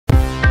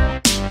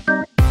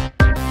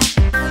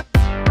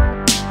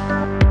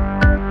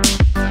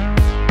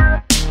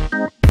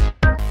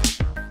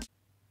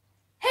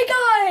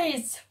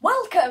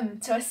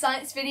to a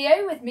science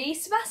video with me,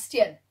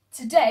 Sebastian.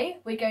 Today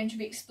we're going to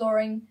be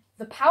exploring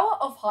the power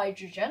of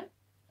hydrogen,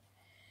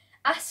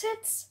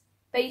 acids,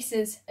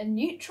 bases and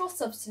neutral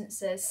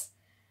substances,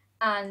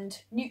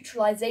 and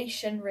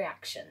neutralisation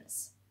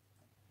reactions.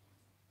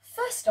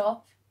 First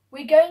off,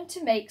 we're going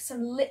to make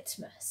some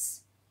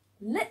litmus.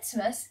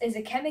 Litmus is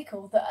a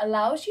chemical that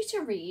allows you to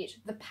read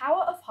the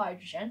power of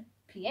hydrogen,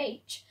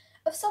 pH,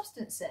 of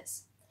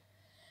substances.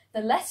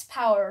 The less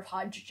power of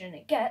hydrogen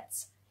it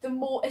gets, the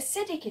more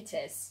acidic it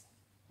is,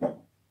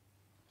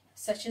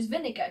 such as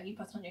vinegar you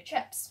put on your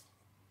chips.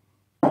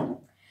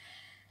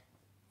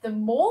 The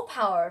more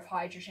power of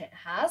hydrogen it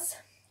has,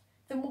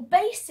 the more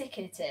basic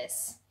it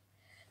is,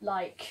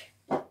 like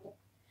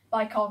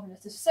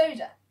bicarbonate of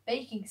soda,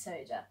 baking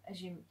soda,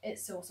 as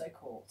it's also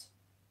called.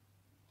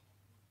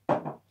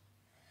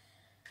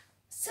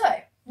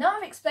 So, now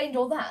I've explained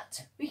all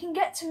that, we can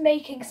get to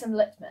making some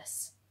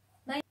litmus.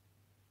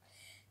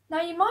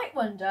 Now you might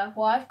wonder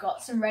why I've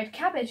got some red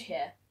cabbage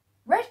here.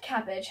 Red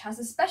cabbage has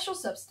a special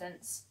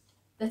substance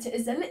that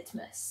is a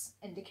litmus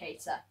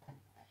indicator.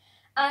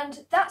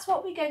 And that's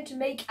what we're going to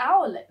make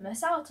our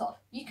litmus out of.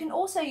 You can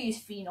also use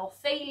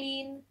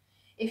phenolphthalein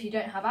if you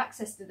don't have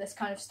access to this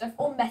kind of stuff,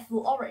 or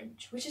methyl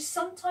orange, which is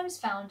sometimes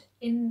found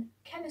in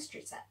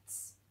chemistry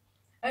sets.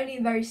 Only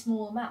in very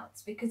small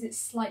amounts because it's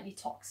slightly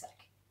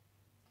toxic.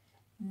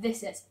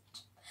 This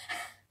isn't.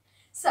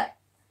 So,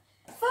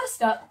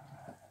 first up,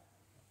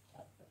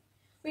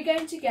 we're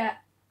going to get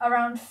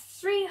around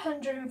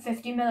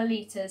 350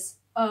 millilitres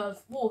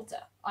of water.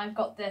 I've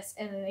got this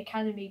in an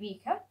Academy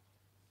beaker.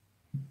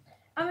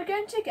 And we're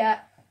going to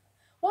get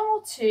 1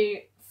 or 2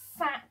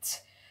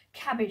 fat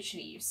cabbage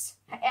leaves.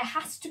 It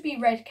has to be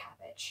red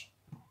cabbage.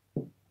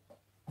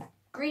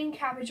 Green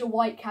cabbage or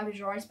white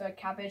cabbage or iceberg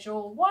cabbage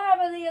or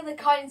whatever the other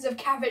kinds of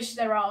cabbage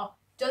there are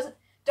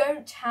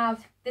don't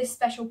have this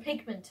special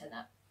pigment in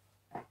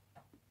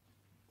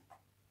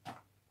it.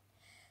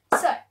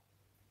 So,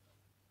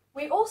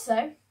 we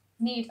also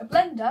need a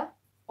blender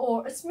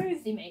or a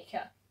smoothie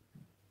maker.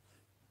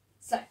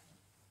 So,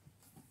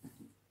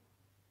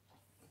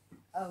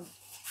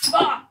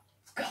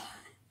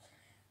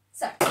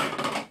 So,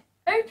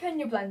 open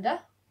your blender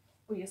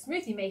or your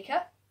smoothie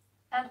maker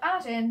and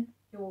add in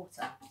your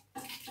water.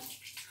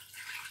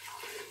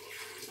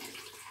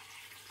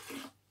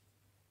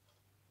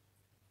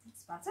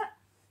 That's about it.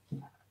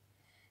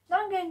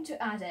 Now I'm going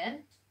to add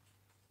in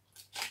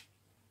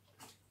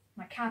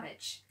my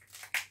cabbage.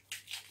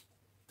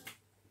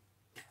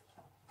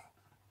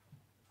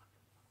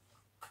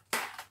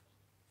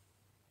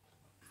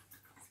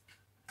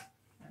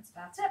 That's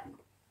about it.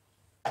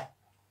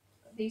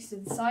 Put these to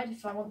the side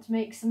if I want to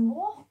make some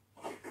more.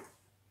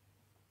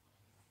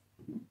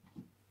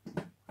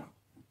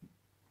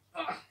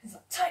 Is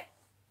that tight?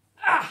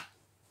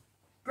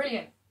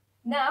 Brilliant.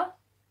 Now,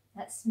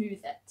 let's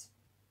smooth it.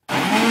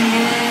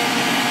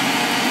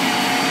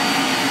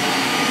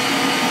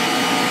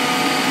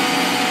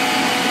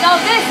 Now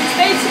this is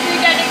basically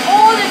getting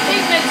all the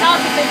pigment out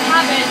of the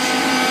cabbage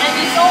and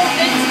dissolved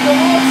into the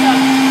water.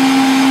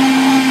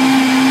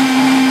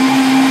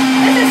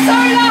 This is so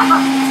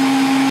loud!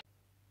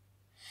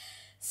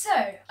 So,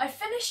 I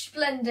finished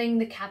blending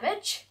the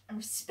cabbage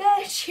and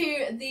spared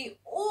you the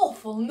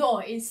awful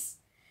noise.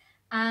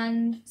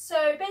 And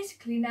so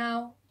basically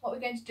now what we're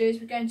going to do is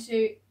we're going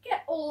to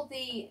get all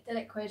the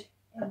liquid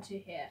into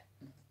here.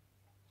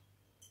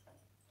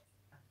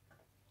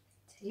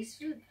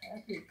 Tasteful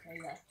purple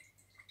colour.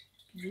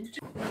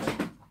 Beautiful.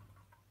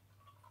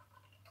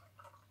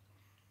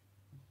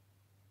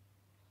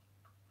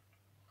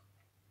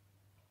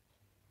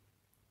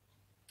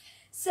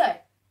 So,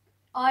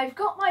 I've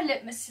got my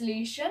litmus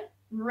solution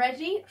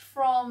ready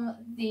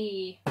from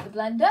the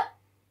blender.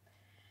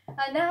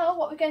 And now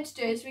what we're going to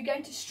do is we're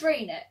going to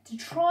strain it to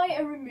try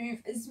and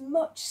remove as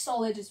much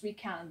solid as we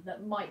can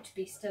that might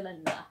be still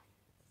in there.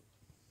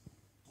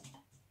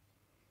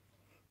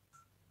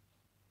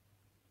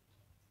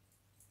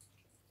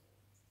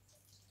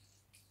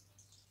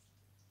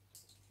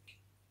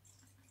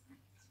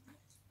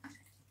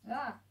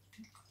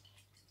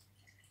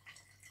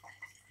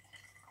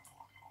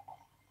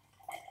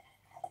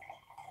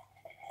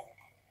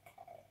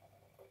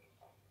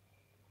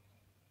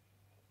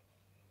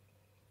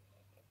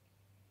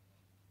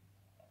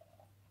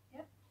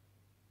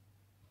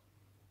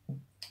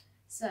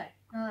 So,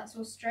 now that's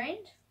all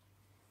strained,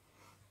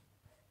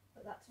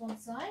 put that to one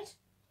side.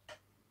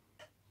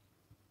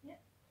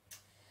 Yep.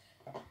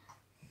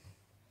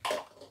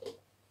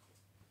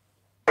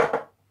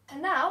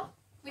 And now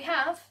we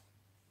have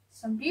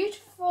some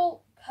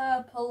beautiful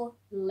purple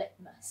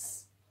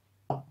litmus.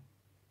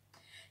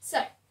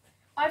 So,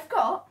 I've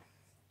got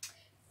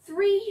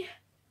 3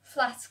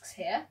 flasks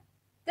here.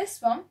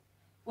 This one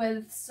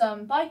with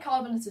some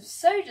bicarbonate of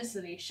soda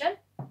solution,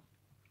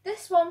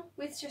 this one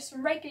with just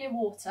some regular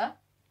water,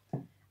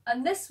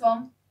 and this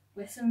one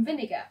with some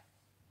vinegar.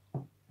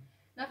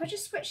 Now if I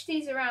just switch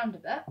these around a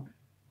bit,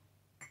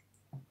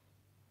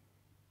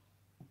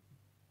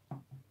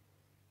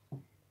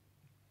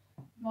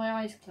 my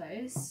eyes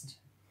closed,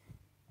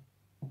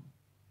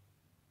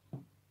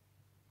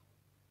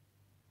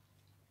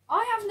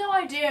 I have no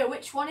idea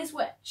which one is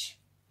which.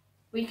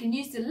 We can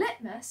use the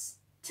litmus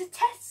to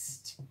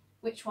test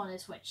which one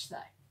is which though.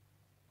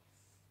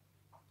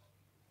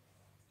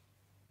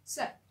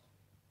 So,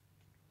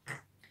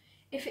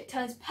 if it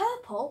turns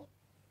purple,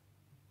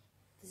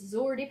 this is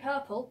already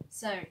purple,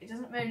 so it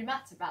doesn't really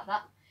matter about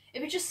that.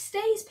 If it just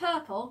stays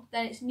purple,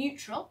 then it's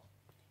neutral.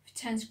 If it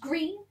turns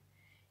green,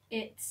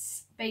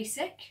 it's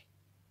basic.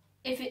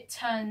 If it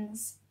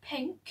turns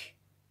pink,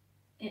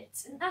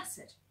 it's an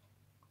acid.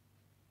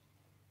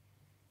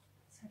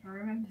 So if I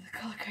remember the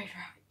colour code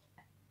right.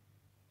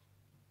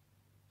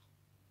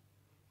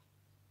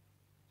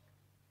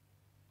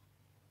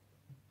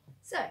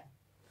 So,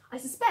 I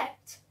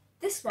suspect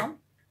this one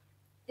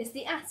is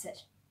the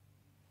acid.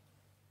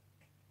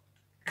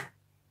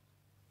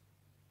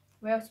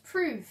 We're able to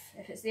prove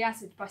if it's the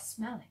acid by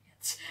smelling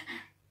it.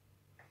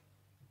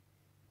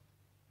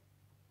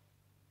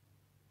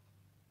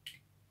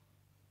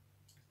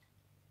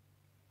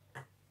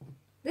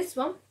 This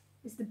one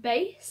is the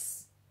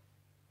base,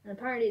 and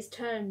apparently it's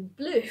turned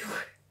blue.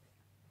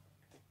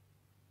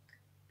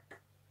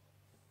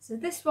 So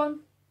this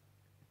one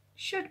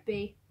should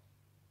be...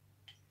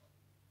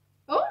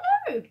 Oh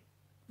no!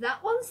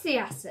 That one's the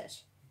acid.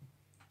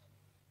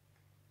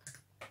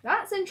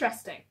 That's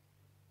interesting.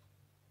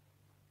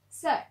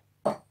 So,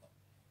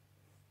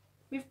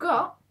 we've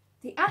got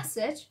the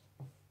acid,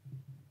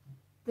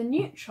 the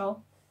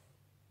neutral,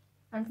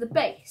 and the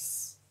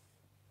base.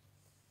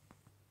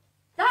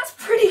 That's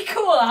pretty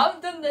cool. I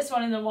haven't done this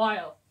one in a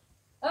while.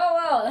 Oh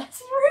wow,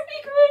 that's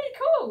really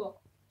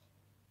cool.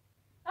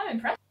 I'm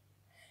impressed.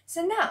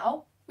 So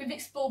now we've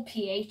explored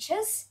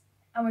pHs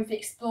and we've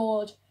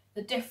explored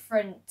the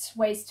different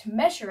ways to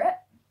measure it.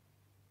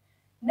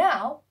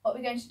 Now what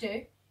we're going to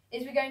do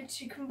is we're going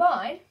to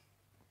combine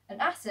an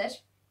acid,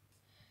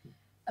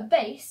 a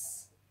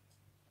base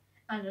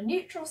and a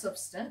neutral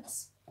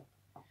substance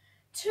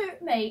to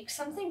make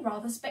something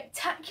rather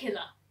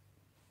spectacular.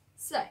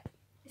 So,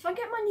 if I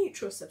get my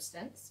neutral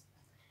substance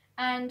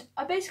and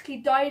I basically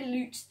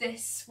dilute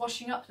this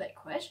washing up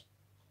liquid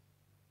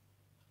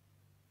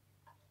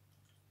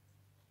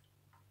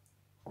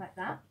like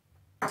that,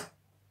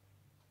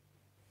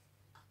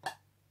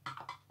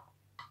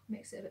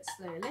 mix it a bit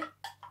slowly.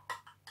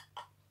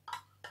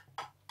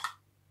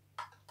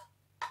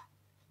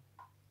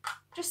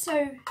 Just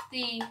so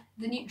the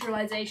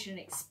neutralisation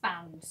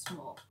expands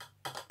more.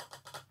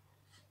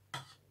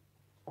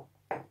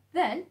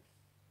 Then,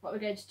 what we're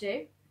going to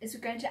do is we're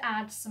going to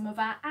add some of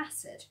our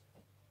acid.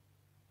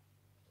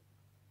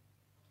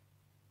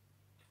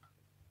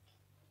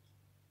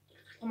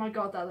 Oh my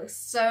god, that looks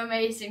so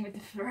amazing with the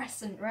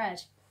fluorescent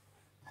red.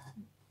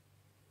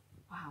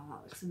 Wow,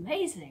 that looks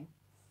amazing.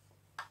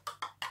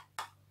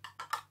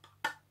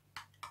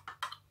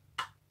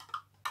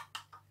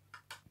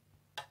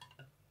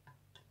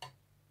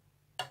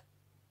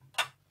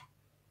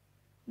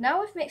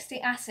 Now I've mixed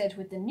the acid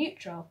with the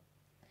neutral,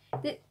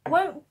 it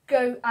won't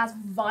go as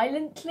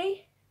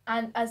violently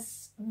and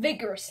as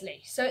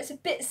vigorously, so it's a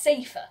bit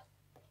safer.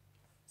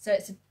 So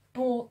it's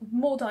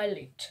more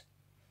dilute.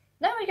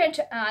 Now we're going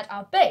to add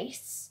our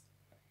base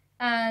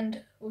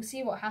and we'll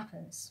see what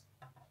happens.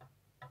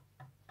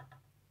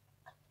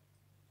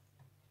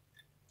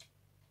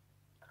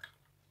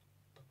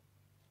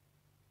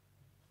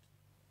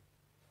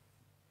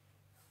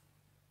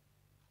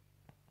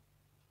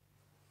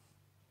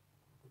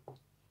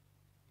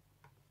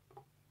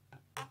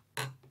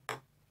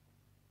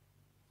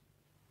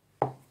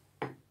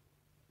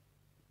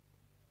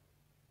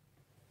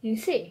 You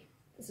can see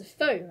there's a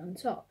foam on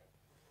top.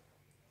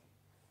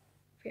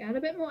 If we add a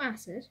bit more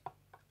acid,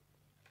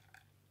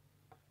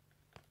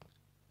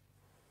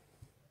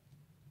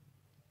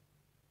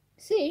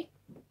 see,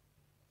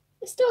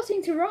 it's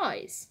starting to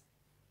rise.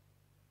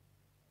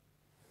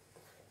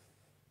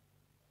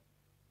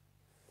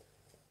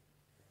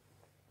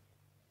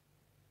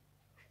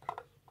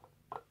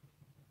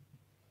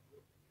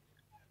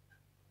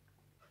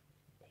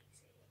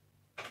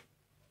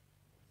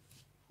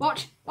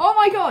 Watch! Oh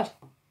my god!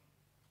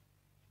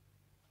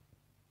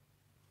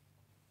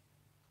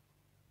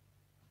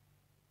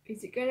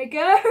 Is it gonna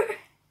go?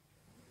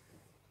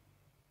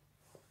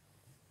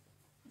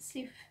 Let's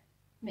see if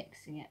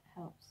mixing it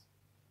helps.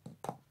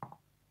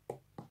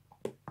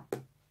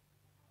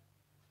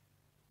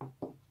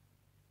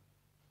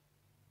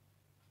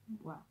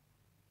 Wow.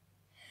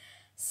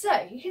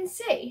 So you can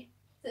see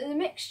that the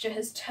mixture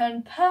has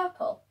turned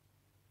purple.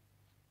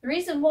 The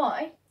reason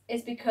why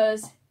is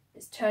because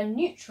it's turned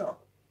neutral,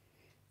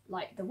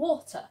 like the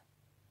water.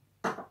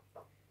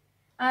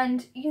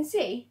 And you can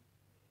see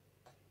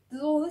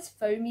there's all this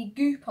foamy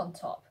goop on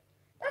top.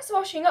 That's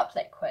washing up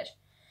liquid.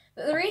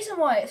 But the reason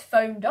why it's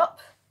foamed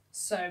up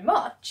so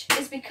much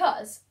is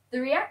because the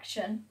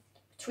reaction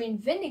between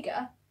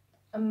vinegar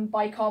and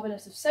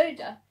bicarbonate of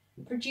soda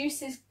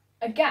produces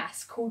a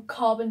gas called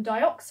carbon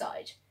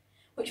dioxide,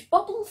 which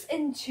bubbles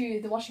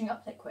into the washing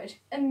up liquid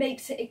and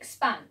makes it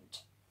expand.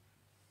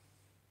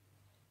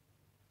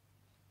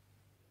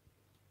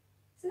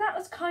 So that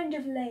was kind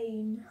of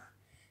lame.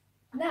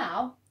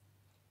 Now,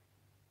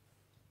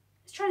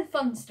 let's try the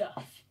fun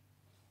stuff.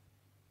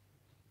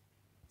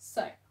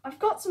 So, I've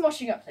got some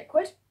washing up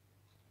liquid,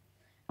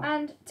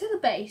 and to the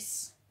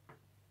base,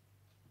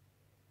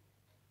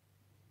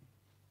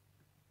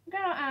 I'm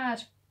going to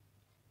add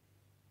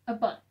a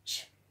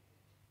bunch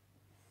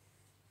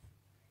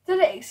so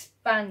that it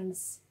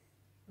expands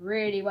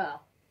really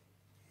well.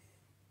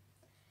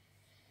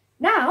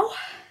 Now,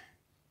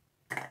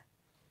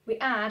 we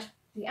add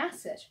the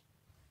acid.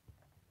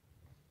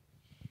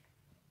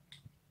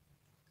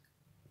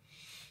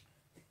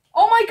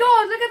 Oh my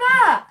god, look at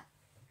that!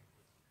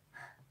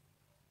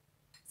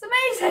 It's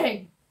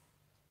amazing!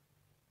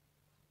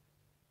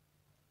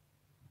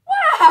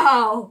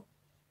 Wow!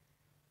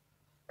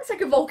 That's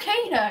like a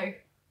volcano.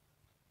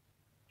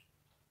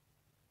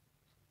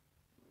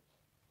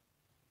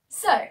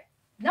 So,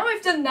 now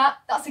we've done that,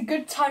 that's a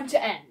good time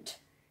to end.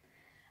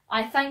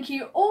 I thank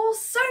you all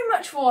so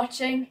much for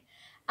watching,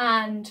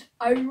 and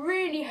I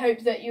really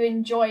hope that you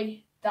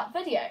enjoy that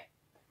video.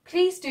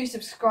 Please do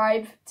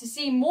subscribe to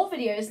see more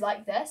videos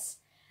like this,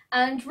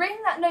 and ring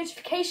that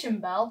notification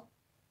bell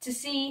to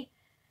see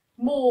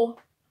more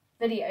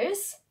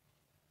videos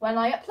when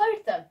I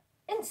upload them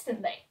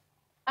instantly.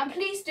 And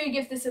please do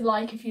give this a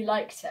like if you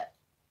liked it.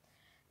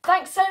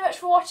 Thanks so much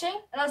for watching,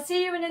 and I'll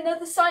see you in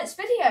another science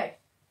video.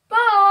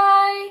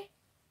 Bye!